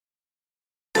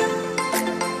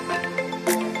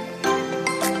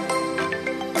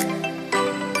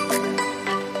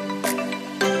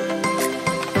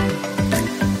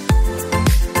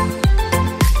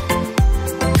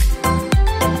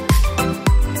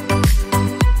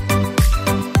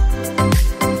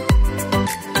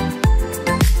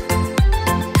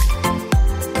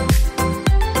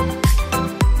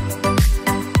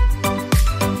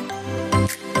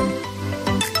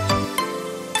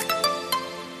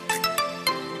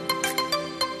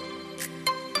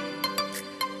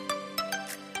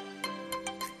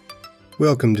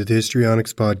Welcome to the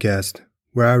Histrionics podcast,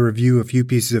 where I review a few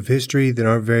pieces of history that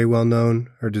aren't very well known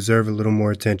or deserve a little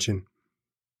more attention.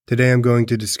 Today I'm going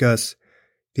to discuss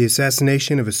the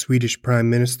assassination of a Swedish prime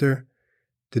minister,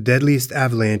 the deadliest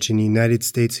avalanche in United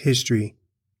States history,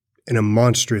 and a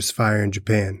monstrous fire in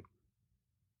Japan.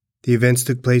 The events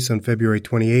took place on February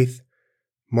 28th,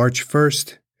 March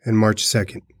 1st, and March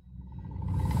 2nd.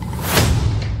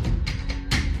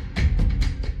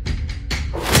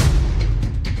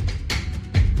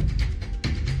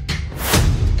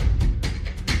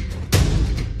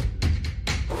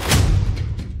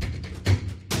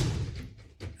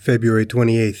 February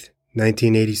 28,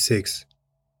 1986.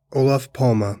 Olof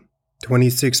Palme,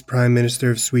 26th Prime Minister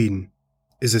of Sweden,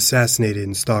 is assassinated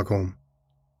in Stockholm.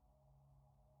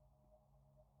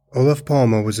 Olof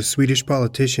Palme was a Swedish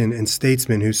politician and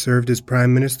statesman who served as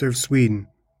Prime Minister of Sweden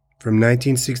from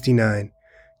 1969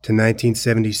 to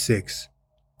 1976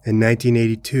 and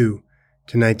 1982 to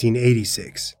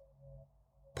 1986.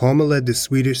 Palme led the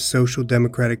Swedish Social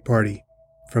Democratic Party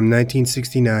from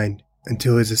 1969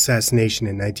 until his assassination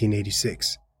in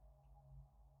 1986.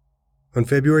 On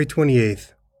February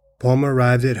 28th, Palme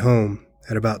arrived at home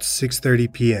at about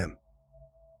 6:30 p.m.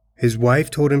 His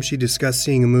wife told him she discussed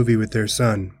seeing a movie with their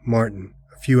son, Martin,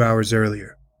 a few hours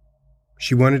earlier.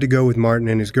 She wanted to go with Martin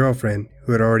and his girlfriend,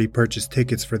 who had already purchased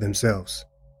tickets for themselves.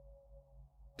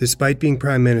 Despite being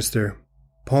Prime Minister,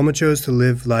 Palme chose to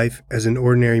live life as an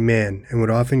ordinary man and would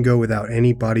often go without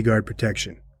any bodyguard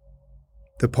protection.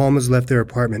 The Palmes left their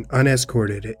apartment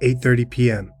unescorted at 8:30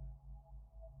 p.m.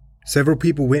 Several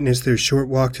people witnessed their short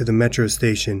walk to the metro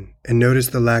station and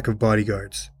noticed the lack of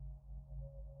bodyguards.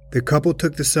 The couple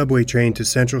took the subway train to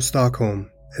central Stockholm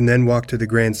and then walked to the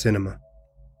Grand Cinema.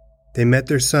 They met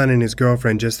their son and his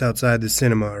girlfriend just outside the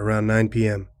cinema around 9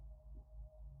 p.m.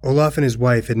 Olof and his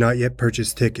wife had not yet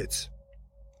purchased tickets.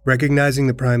 Recognizing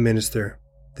the Prime Minister,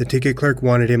 the ticket clerk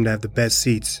wanted him to have the best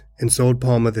seats and sold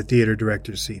Palme the theater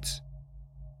director's seats.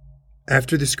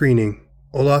 After the screening,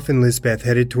 Olof and Lisbeth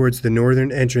headed towards the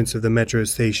northern entrance of the metro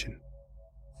station.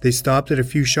 They stopped at a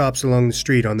few shops along the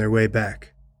street on their way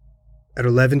back. At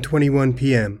 11:21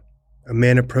 p.m., a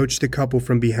man approached the couple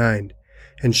from behind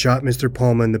and shot Mr.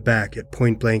 Palme in the back at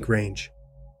point-blank range.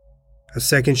 A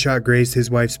second shot grazed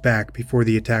his wife's back before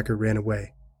the attacker ran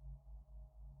away.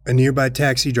 A nearby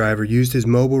taxi driver used his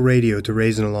mobile radio to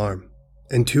raise an alarm,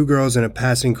 and two girls in a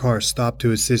passing car stopped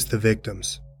to assist the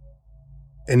victims.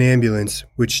 An ambulance,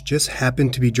 which just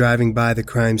happened to be driving by the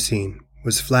crime scene,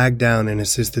 was flagged down and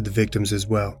assisted the victims as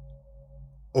well.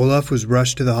 Olof was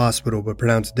rushed to the hospital but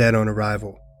pronounced dead on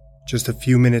arrival, just a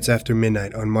few minutes after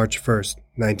midnight on March 1st,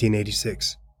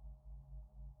 1986.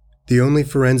 The only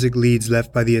forensic leads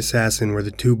left by the assassin were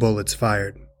the two bullets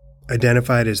fired,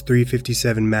 identified as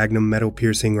 .357 Magnum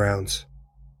metal-piercing rounds.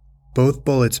 Both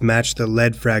bullets matched the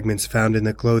lead fragments found in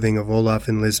the clothing of Olof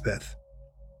and Lisbeth.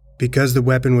 Because the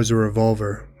weapon was a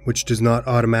revolver, which does not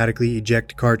automatically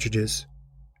eject cartridges,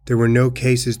 there were no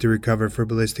cases to recover for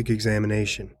ballistic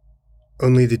examination.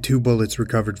 Only the two bullets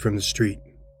recovered from the street.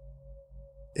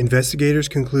 Investigators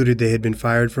concluded they had been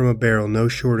fired from a barrel no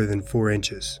shorter than 4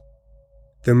 inches.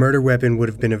 The murder weapon would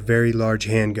have been a very large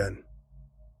handgun.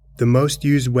 The most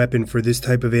used weapon for this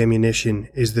type of ammunition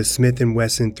is the Smith &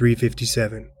 Wesson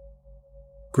 .357.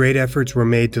 Great efforts were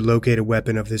made to locate a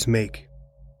weapon of this make.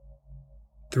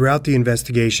 Throughout the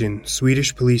investigation,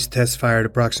 Swedish police test-fired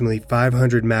approximately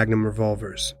 500 Magnum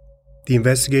revolvers. The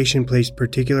investigation placed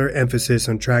particular emphasis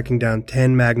on tracking down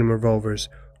 10 Magnum revolvers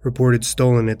reported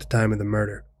stolen at the time of the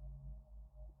murder.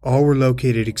 All were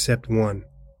located except one,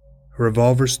 a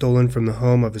revolver stolen from the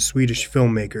home of a Swedish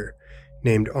filmmaker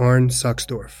named Arne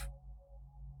Saxdorf.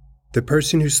 The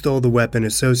person who stole the weapon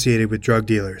associated with drug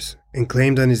dealers and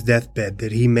claimed on his deathbed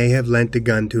that he may have lent the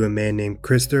gun to a man named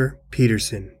Christer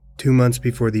Peterson 2 months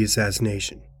before the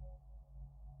assassination.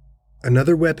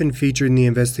 Another weapon featured in the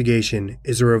investigation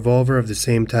is a revolver of the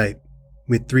same type,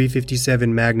 with .357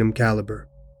 Magnum caliber,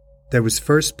 that was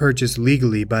first purchased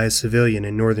legally by a civilian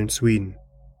in northern Sweden.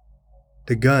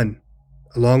 The gun,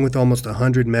 along with almost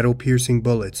 100 metal-piercing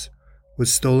bullets,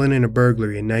 was stolen in a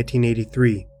burglary in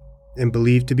 1983 and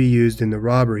believed to be used in the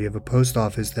robbery of a post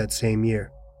office that same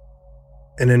year.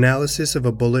 An analysis of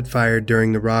a bullet fired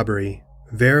during the robbery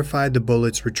verified the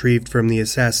bullets retrieved from the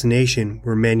assassination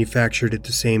were manufactured at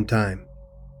the same time.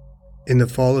 In the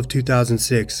fall of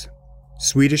 2006,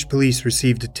 Swedish police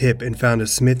received a tip and found a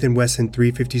Smith & Wesson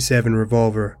 .357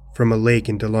 revolver from a lake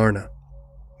in Dalarna,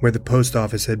 where the post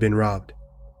office had been robbed.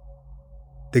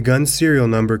 The gun's serial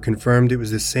number confirmed it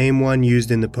was the same one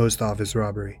used in the post office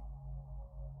robbery.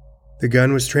 The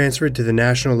gun was transferred to the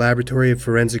National Laboratory of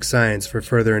Forensic Science for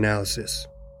further analysis.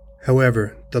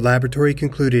 However, the laboratory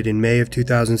concluded in May of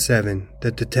 2007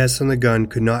 that the tests on the gun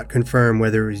could not confirm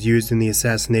whether it was used in the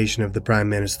assassination of the Prime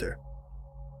Minister.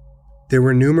 There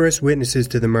were numerous witnesses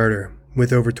to the murder,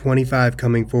 with over 25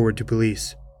 coming forward to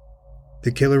police.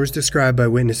 The killer was described by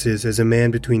witnesses as a man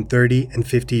between 30 and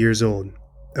 50 years old,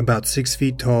 about 6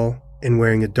 feet tall, and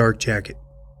wearing a dark jacket.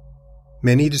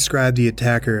 Many described the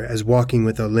attacker as walking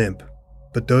with a limp,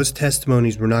 but those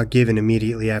testimonies were not given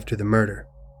immediately after the murder,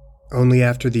 only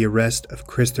after the arrest of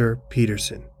Christer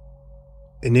Petersen.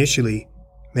 Initially,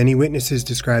 many witnesses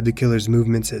described the killer's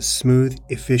movements as smooth,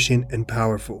 efficient, and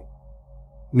powerful.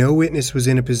 No witness was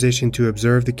in a position to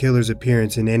observe the killer's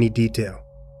appearance in any detail.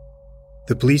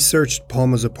 The police searched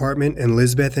Palme's apartment and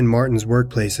Lisbeth and Martin's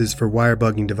workplaces for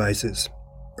wire-bugging devices,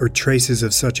 or traces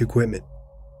of such equipment,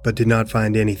 but did not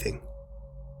find anything.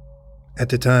 At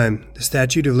the time, the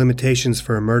statute of limitations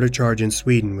for a murder charge in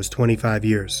Sweden was 25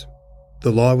 years.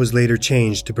 The law was later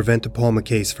changed to prevent the Palme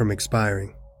case from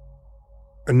expiring.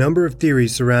 A number of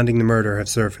theories surrounding the murder have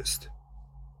surfaced.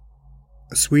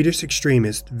 A Swedish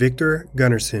extremist, Victor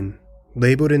Gunnarsson,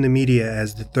 labeled in the media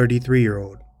as the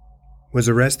 33-year-old, was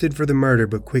arrested for the murder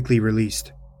but quickly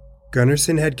released.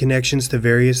 Gunnarsson had connections to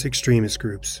various extremist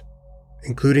groups,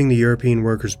 including the European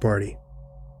Workers' Party.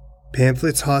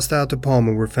 Pamphlets hostile to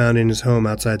Palme were found in his home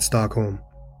outside Stockholm.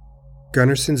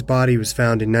 Gunnarsson's body was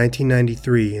found in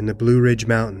 1993 in the Blue Ridge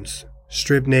Mountains,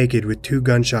 stripped naked with 2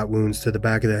 gunshot wounds to the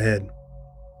back of the head.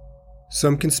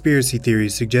 Some conspiracy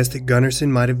theories suggest that Gunnarsson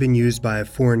might have been used by a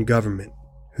foreign government,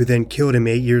 who then killed him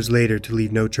 8 years later to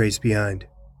leave no trace behind.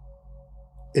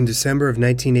 In December of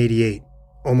 1988,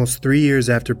 almost 3 years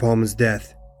after Palme's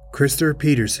death, Christer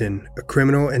Petersen, a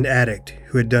criminal and addict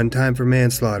who had done time for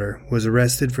manslaughter, was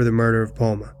arrested for the murder of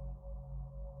Palme.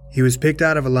 He was picked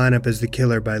out of a lineup as the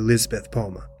killer by Lisbeth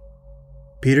Palme.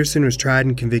 Petersen was tried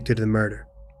and convicted of the murder.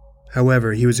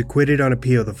 However, he was acquitted on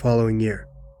appeal the following year.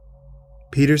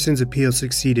 Petersen's appeal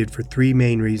succeeded for 3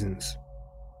 main reasons: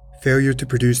 failure to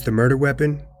produce the murder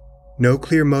weapon, no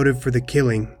clear motive for the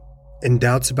killing, and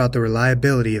doubts about the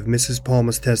reliability of Mrs.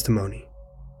 Palme's testimony.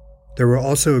 There were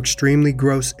also extremely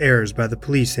gross errors by the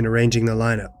police in arranging the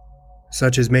lineup,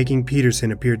 such as making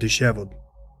Petersen appear disheveled.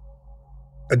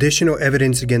 Additional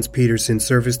evidence against Petersen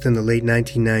surfaced in the late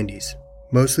 1990s,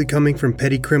 mostly coming from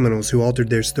petty criminals who altered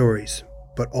their stories,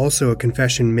 but also a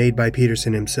confession made by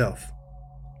Petersen himself.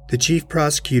 The chief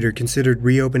prosecutor considered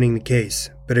reopening the case,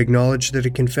 but acknowledged that a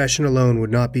confession alone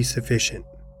would not be sufficient.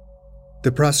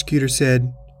 The prosecutor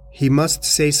said, "He must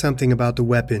say something about the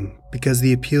weapon because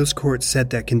the appeals court set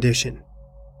that condition."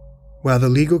 While the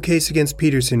legal case against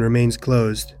Petersen remains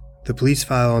closed, the police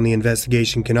file on the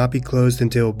investigation cannot be closed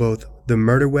until both the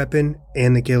murder weapon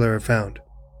and the killer are found.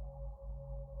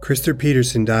 Christer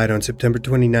Petersen died on September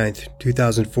 29,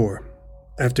 2004,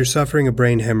 after suffering a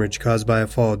brain hemorrhage caused by a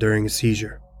fall during a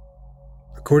seizure.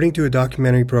 According to a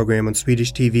documentary program on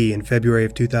Swedish TV in February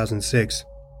of 2006,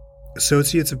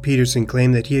 associates of Petersen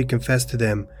claimed that he had confessed to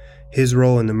them his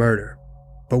role in the murder,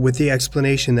 but with the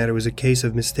explanation that it was a case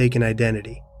of mistaken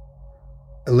identity.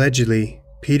 Allegedly,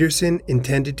 Petersen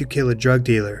intended to kill a drug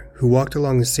dealer who walked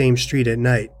along the same street at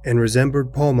night and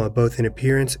resembled Palme both in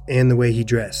appearance and the way he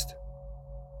dressed.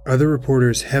 Other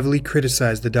reporters heavily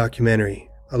criticized the documentary,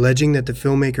 alleging that the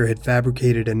filmmaker had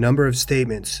fabricated a number of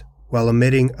statements while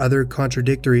omitting other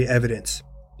contradictory evidence,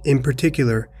 in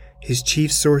particular, his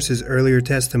chief source's earlier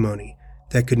testimony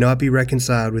that could not be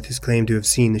reconciled with his claim to have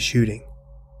seen the shooting.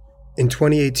 In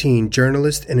 2018,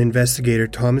 journalist and investigator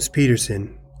Thomas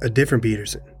Petersen, a different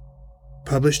Petersen,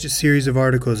 published a series of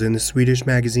articles in the Swedish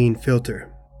magazine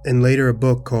Filter, and later a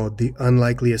book called The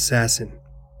Unlikely Assassin,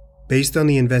 based on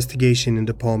the investigation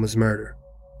into Palme's murder.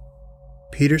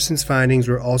 Petersen's findings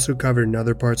were also covered in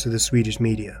other parts of the Swedish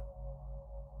media.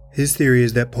 His theory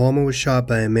is that Palme was shot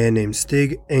by a man named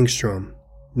Stig Engström,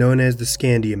 known as the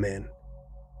Skandia Man.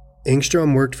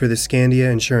 Engström worked for the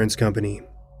Skandia Insurance Company,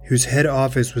 whose head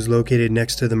office was located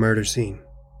next to the murder scene.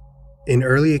 In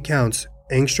early accounts,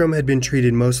 Engström had been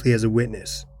treated mostly as a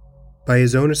witness, by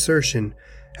his own assertion,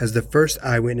 as the first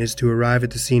eyewitness to arrive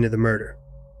at the scene of the murder.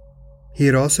 He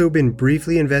had also been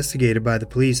briefly investigated by the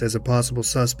police as a possible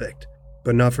suspect,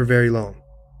 but not for very long.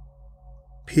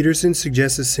 Petersen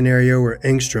suggests a scenario where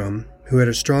Engström, who had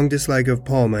a strong dislike of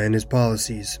Palme and his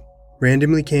policies,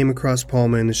 randomly came across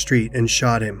Palme in the street and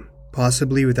shot him,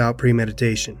 possibly without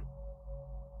premeditation.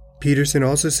 Petersen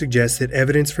also suggests that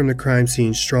evidence from the crime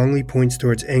scene strongly points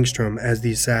towards Engström as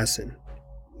the assassin.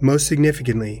 Most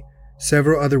significantly,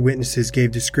 several other witnesses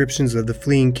gave descriptions of the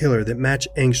fleeing killer that match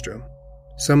Engström,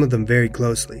 some of them very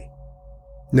closely.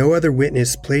 No other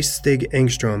witness placed Stig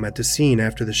Engström at the scene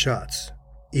after the shots,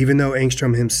 even though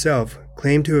Engström himself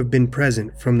claimed to have been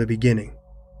present from the beginning.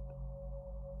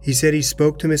 He said he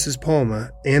spoke to Mrs.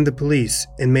 Palme and the police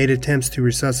and made attempts to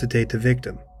resuscitate the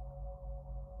victim.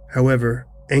 However,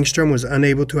 Engstrom was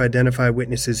unable to identify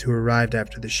witnesses who arrived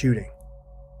after the shooting.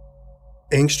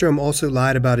 Engstrom also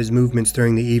lied about his movements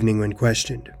during the evening when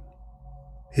questioned.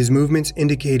 His movements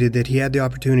indicated that he had the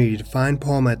opportunity to find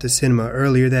Palme at the cinema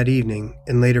earlier that evening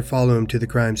and later follow him to the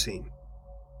crime scene.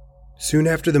 Soon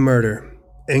after the murder,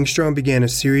 Engstrom began a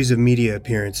series of media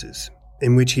appearances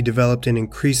in which he developed an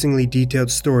increasingly detailed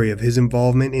story of his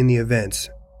involvement in the events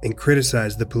and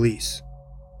criticized the police.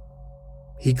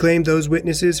 He claimed those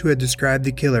witnesses who had described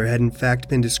the killer had in fact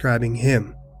been describing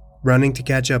him, running to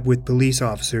catch up with police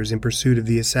officers in pursuit of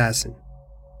the assassin.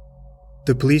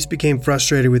 The police became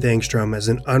frustrated with Engstrom as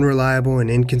an unreliable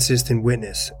and inconsistent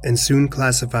witness and soon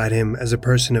classified him as a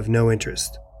person of no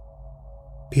interest.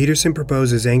 Peterson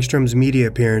proposes Engstrom's media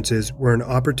appearances were an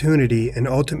opportunity and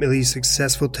ultimately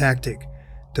successful tactic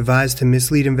devised to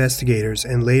mislead investigators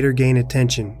and later gain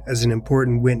attention as an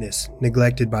important witness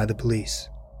neglected by the police.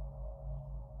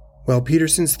 While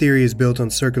Peterson's theory is built on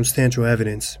circumstantial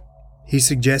evidence, he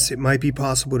suggests it might be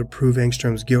possible to prove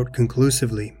Engstrom's guilt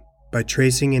conclusively by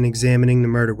tracing and examining the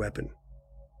murder weapon.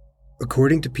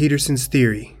 According to Peterson's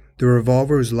theory, the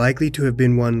revolver was likely to have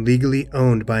been one legally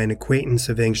owned by an acquaintance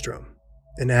of Engstrom,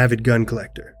 an avid gun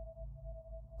collector.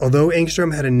 Although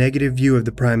Engstrom had a negative view of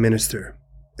the Prime Minister,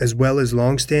 as well as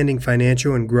long-standing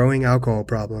financial and growing alcohol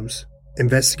problems,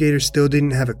 investigators still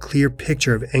didn't have a clear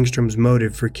picture of Engstrom's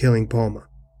motive for killing Palme.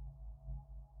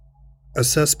 A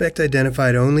suspect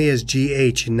identified only as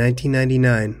GH in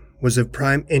 1999 was of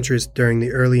prime interest during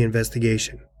the early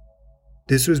investigation.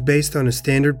 This was based on a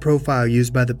standard profile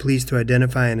used by the police to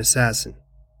identify an assassin.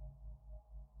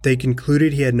 They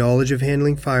concluded he had knowledge of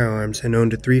handling firearms and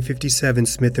owned a .357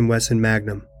 Smith & Wesson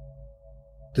Magnum.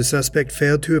 The suspect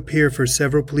failed to appear for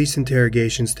several police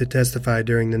interrogations to testify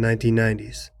during the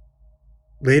 1990s.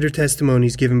 Later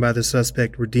testimonies given by the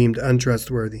suspect were deemed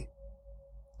untrustworthy.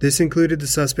 This included the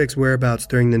suspect's whereabouts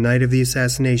during the night of the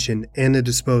assassination and the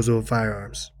disposal of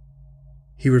firearms.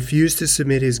 He refused to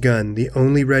submit his gun, the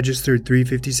only registered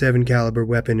 .357 caliber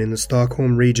weapon in the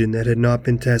Stockholm region that had not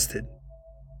been tested,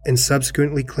 and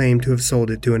subsequently claimed to have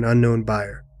sold it to an unknown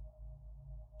buyer.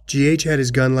 GH had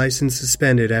his gun license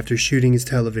suspended after shooting his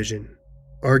television,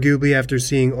 arguably after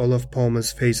seeing Olof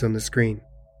Palme's face on the screen.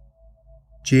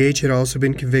 GH had also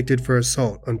been convicted for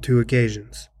assault on 2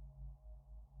 occasions.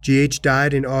 GH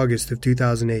died in August of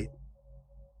 2008.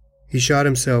 He shot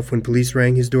himself when police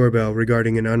rang his doorbell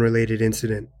regarding an unrelated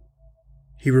incident.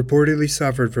 He reportedly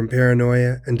suffered from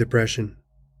paranoia and depression.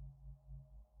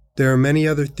 There are many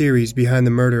other theories behind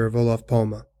the murder of Olof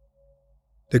Palme.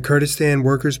 The Kurdistan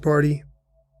Workers' Party,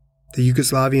 the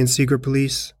Yugoslavian secret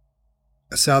police,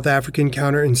 a South African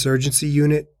counterinsurgency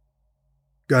unit,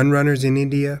 gun runners in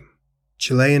India,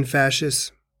 Chilean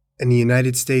fascists, and the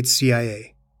United States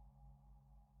CIA.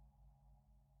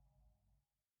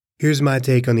 Here's my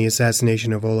take on the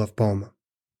assassination of Olof Palme.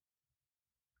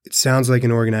 It sounds like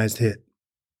an organized hit.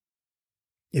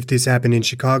 If this happened in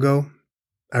Chicago,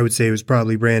 I would say it was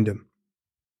probably random.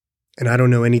 And I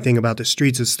don't know anything about the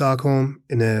streets of Stockholm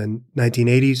in the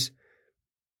 1980s,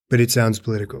 but it sounds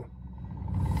political.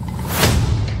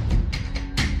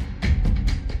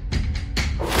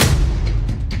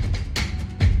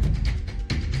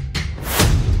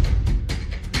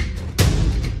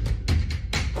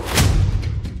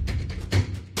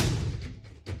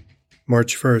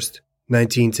 March 1st,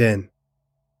 1910.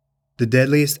 The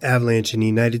deadliest avalanche in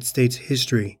United States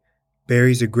history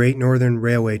buries a Great Northern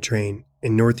Railway train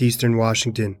in northeastern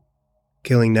Washington,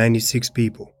 killing 96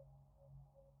 people.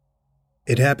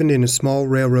 It happened in a small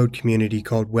railroad community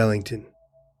called Wellington.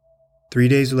 3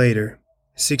 days later,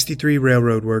 63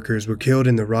 railroad workers were killed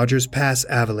in the Rogers Pass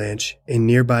avalanche in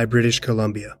nearby British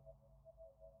Columbia.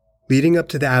 Leading up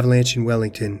to the avalanche in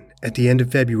Wellington at the end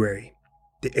of February,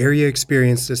 the area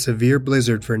experienced a severe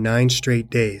blizzard for 9 straight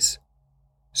days.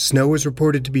 Snow was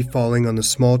reported to be falling on the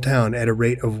small town at a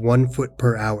rate of 1 foot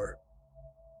per hour.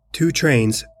 2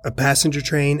 trains, a passenger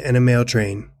train and a mail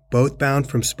train, both bound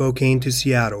from Spokane to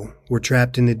Seattle, were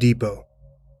trapped in the depot.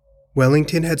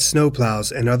 Wellington had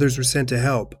snowplows and others were sent to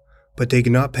help, but they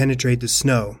could not penetrate the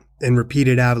snow and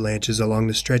repeated avalanches along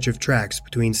the stretch of tracks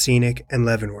between Scenic and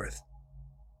Leavenworth.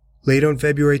 Late on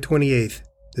February 28th,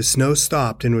 the snow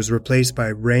stopped and was replaced by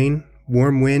rain,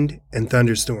 warm wind, and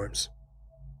thunderstorms.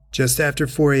 Just after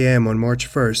 4 a.m. on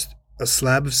March 1st, a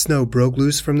slab of snow broke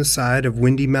loose from the side of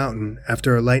Windy Mountain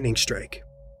after a lightning strike.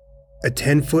 A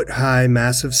 10-foot-high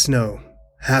mass of snow,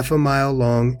 half a mile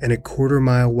long and a quarter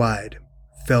mile wide,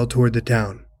 fell toward the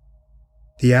town.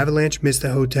 The avalanche missed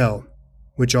a hotel,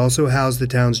 which also housed the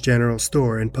town's general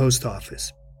store and post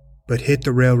office, but hit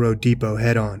the railroad depot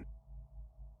head-on.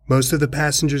 Most of the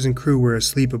passengers and crew were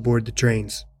asleep aboard the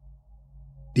trains.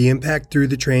 The impact threw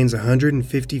the trains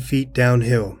 150 feet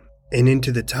downhill and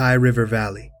into the Tai River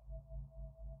Valley.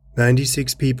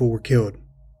 96 people were killed,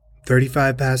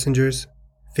 35 passengers,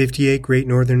 58 Great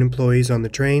Northern employees on the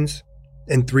trains,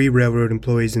 and 3 railroad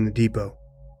employees in the depot.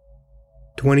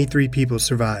 23 people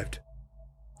survived.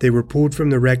 They were pulled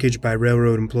from the wreckage by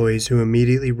railroad employees who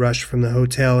immediately rushed from the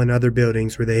hotel and other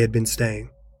buildings where they had been staying.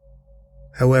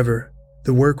 However,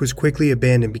 the work was quickly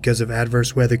abandoned because of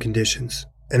adverse weather conditions,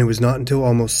 and it was not until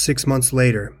almost 6 months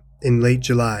later, in late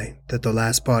July, that the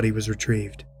last body was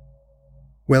retrieved.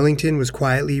 Wellington was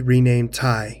quietly renamed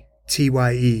Tye,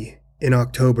 Tye, in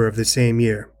October of the same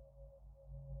year.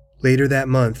 Later that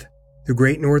month, the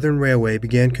Great Northern Railway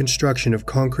began construction of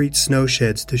concrete snow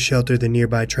sheds to shelter the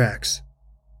nearby tracks.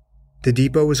 The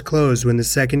depot was closed when the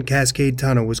second Cascade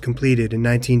Tunnel was completed in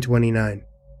 1929.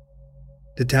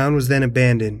 The town was then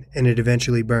abandoned and it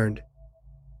eventually burned.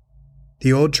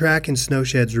 The old track and snow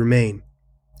sheds remain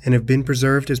and have been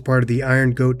preserved as part of the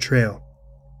Iron Goat Trail,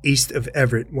 east of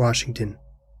Everett, Washington.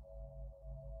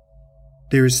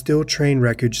 There is still train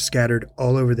wreckage scattered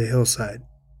all over the hillside,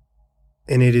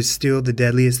 and it is still the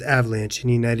deadliest avalanche in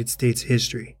United States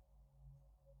history.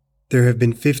 There have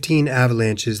been 15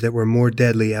 avalanches that were more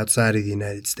deadly outside of the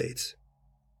United States.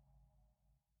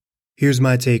 Here's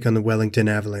my take on the Wellington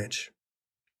avalanche.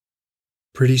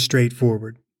 Pretty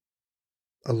straightforward.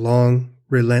 A long,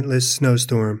 relentless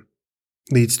snowstorm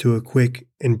leads to a quick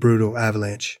and brutal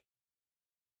avalanche.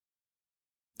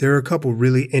 There are a couple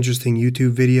really interesting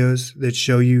YouTube videos that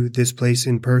show you this place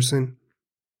in person,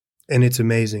 and it's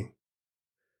amazing.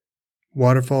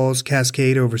 Waterfalls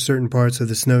cascade over certain parts of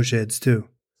the snow sheds too.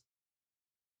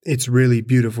 It's really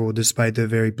beautiful despite the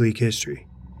very bleak history.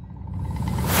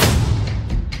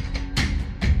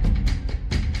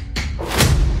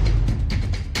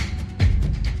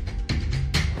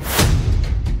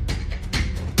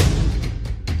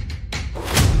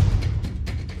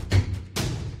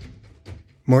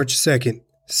 March 2nd,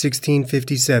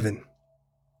 1657.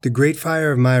 The Great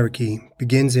Fire of Meireki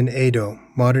begins in Edo,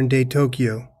 modern-day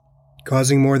Tokyo,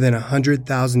 causing more than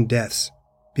 100,000 deaths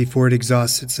before it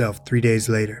exhausts itself 3 days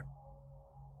later.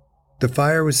 The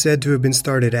fire was said to have been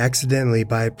started accidentally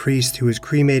by a priest who was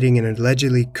cremating an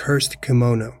allegedly cursed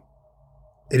kimono.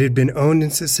 It had been owned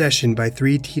in succession by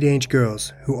 3 teenage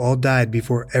girls who all died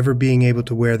before ever being able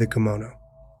to wear the kimono.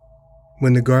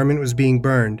 When the garment was being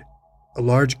burned, a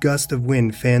large gust of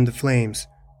wind fanned the flames,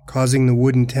 causing the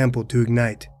wooden temple to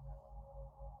ignite.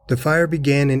 The fire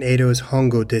began in Edo's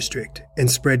Hongo district and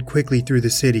spread quickly through the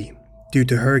city due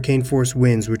to hurricane-force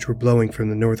winds which were blowing from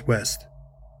the northwest.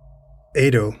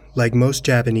 Edo, like most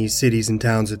Japanese cities and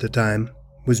towns at the time,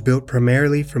 was built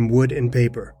primarily from wood and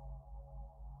paper.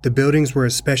 The buildings were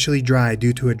especially dry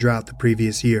due to a drought the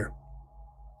previous year,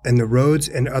 and the roads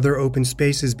and other open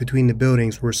spaces between the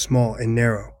buildings were small and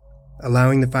narrow,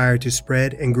 allowing the fire to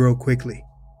spread and grow quickly.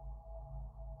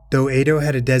 Though Edo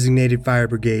had a designated fire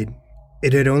brigade,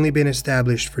 it had only been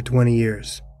established for 20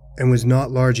 years and was not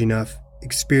large enough,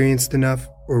 experienced enough,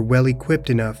 or well-equipped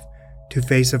enough to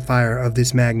face a fire of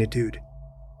this magnitude.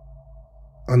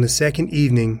 On the second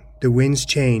evening, the winds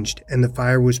changed and the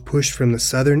fire was pushed from the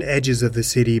southern edges of the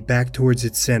city back towards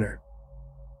its center.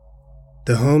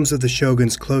 The homes of the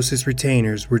shogun's closest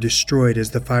retainers were destroyed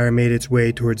as the fire made its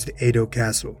way towards the Edo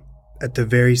castle, at the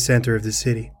very center of the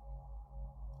city.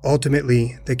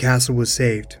 Ultimately, the castle was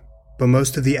saved, but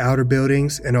most of the outer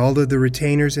buildings and all of the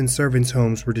retainers' and servants'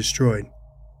 homes were destroyed.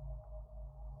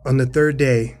 On the third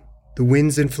day, the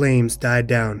winds and flames died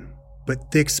down,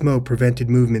 but thick smoke prevented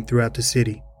movement throughout the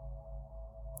city.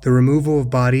 The removal of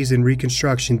bodies and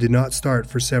reconstruction did not start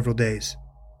for several days.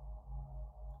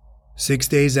 6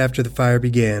 days after the fire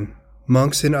began,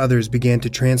 monks and others began to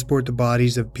transport the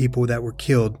bodies of people that were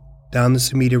killed down the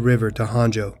Sumida River to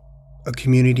Honjo, a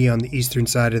community on the eastern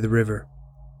side of the river.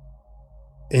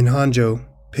 In Honjo,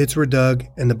 pits were dug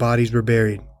and the bodies were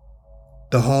buried.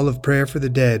 The Hall of Prayer for the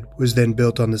Dead was then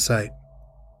built on the site.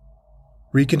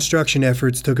 Reconstruction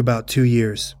efforts took about 2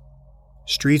 years.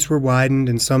 Streets were widened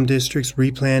and some districts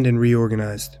replanned and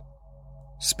reorganized.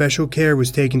 Special care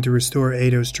was taken to restore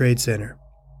Edo's trade center,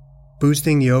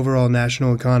 boosting the overall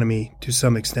national economy to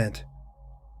some extent.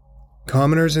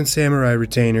 Commoners and samurai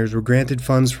retainers were granted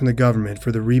funds from the government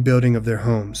for the rebuilding of their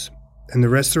homes, and the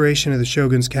restoration of the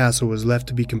shogun's castle was left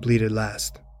to be completed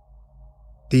last.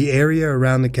 The area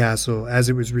around the castle, as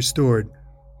it was restored,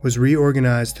 was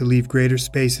reorganized to leave greater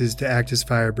spaces to act as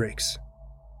fire breaks.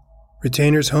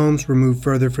 Retainers' homes were moved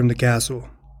further from the castle,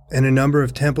 and a number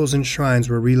of temples and shrines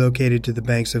were relocated to the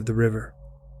banks of the river.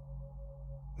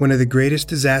 One of the greatest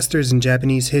disasters in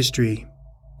Japanese history,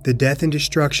 the death and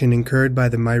destruction incurred by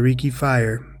the Meireki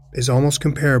fire is almost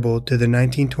comparable to the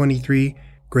 1923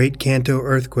 Great Kanto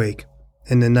earthquake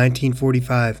and the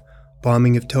 1945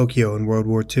 bombing of Tokyo in World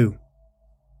War II.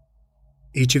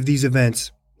 Each of these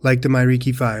events, like the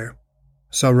Meireki fire,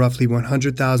 saw roughly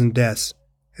 100,000 deaths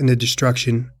and the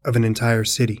destruction of an entire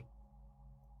city.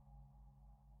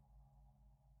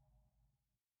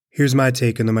 Here's my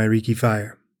take on the Meireki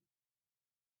fire.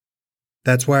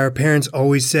 That's why our parents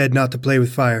always said not to play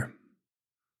with fire.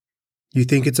 You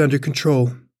think it's under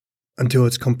control until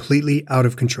it's completely out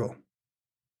of control.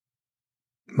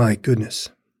 My goodness.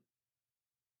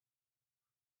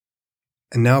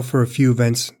 And now for a few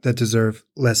events that deserve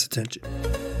less attention.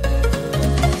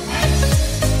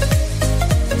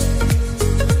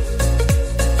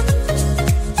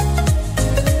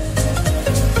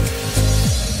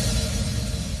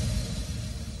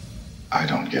 I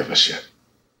don't give a shit.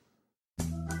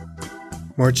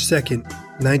 March 2nd,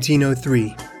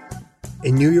 1903.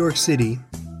 In New York City,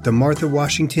 the Martha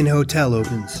Washington Hotel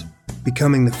opens,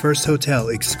 becoming the first hotel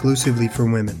exclusively for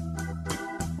women.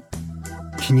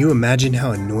 Can you imagine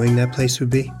how annoying that place would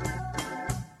be?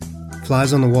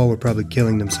 Flies on the wall were probably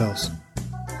killing themselves.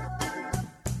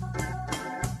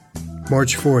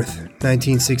 March 4th,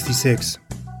 1966.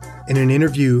 In an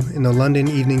interview in the London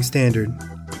Evening Standard,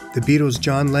 the Beatles'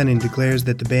 John Lennon declares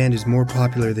that the band is more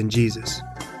popular than Jesus.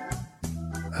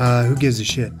 Who gives a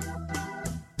shit?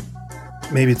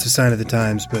 Maybe it's a sign of the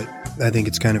times, but I think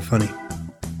it's kind of funny.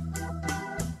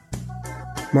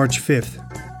 March 5th,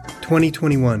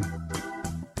 2021.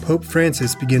 Pope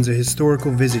Francis begins a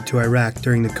historical visit to Iraq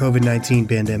during the COVID-19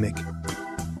 pandemic.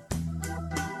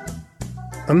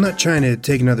 I'm not trying to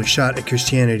take another shot at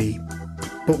Christianity,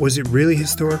 but was it really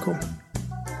historical?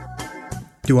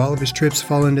 Do all of his trips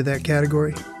fall into that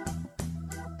category?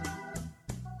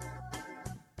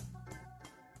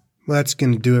 Well, that's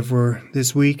going to do it for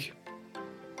this week.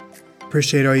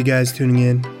 Appreciate all you guys tuning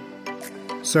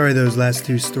in. Sorry those last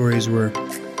two stories were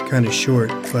kind of short,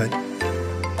 but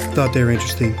thought they were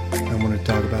interesting. I wanted to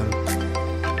talk about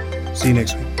them. See you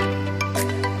next week.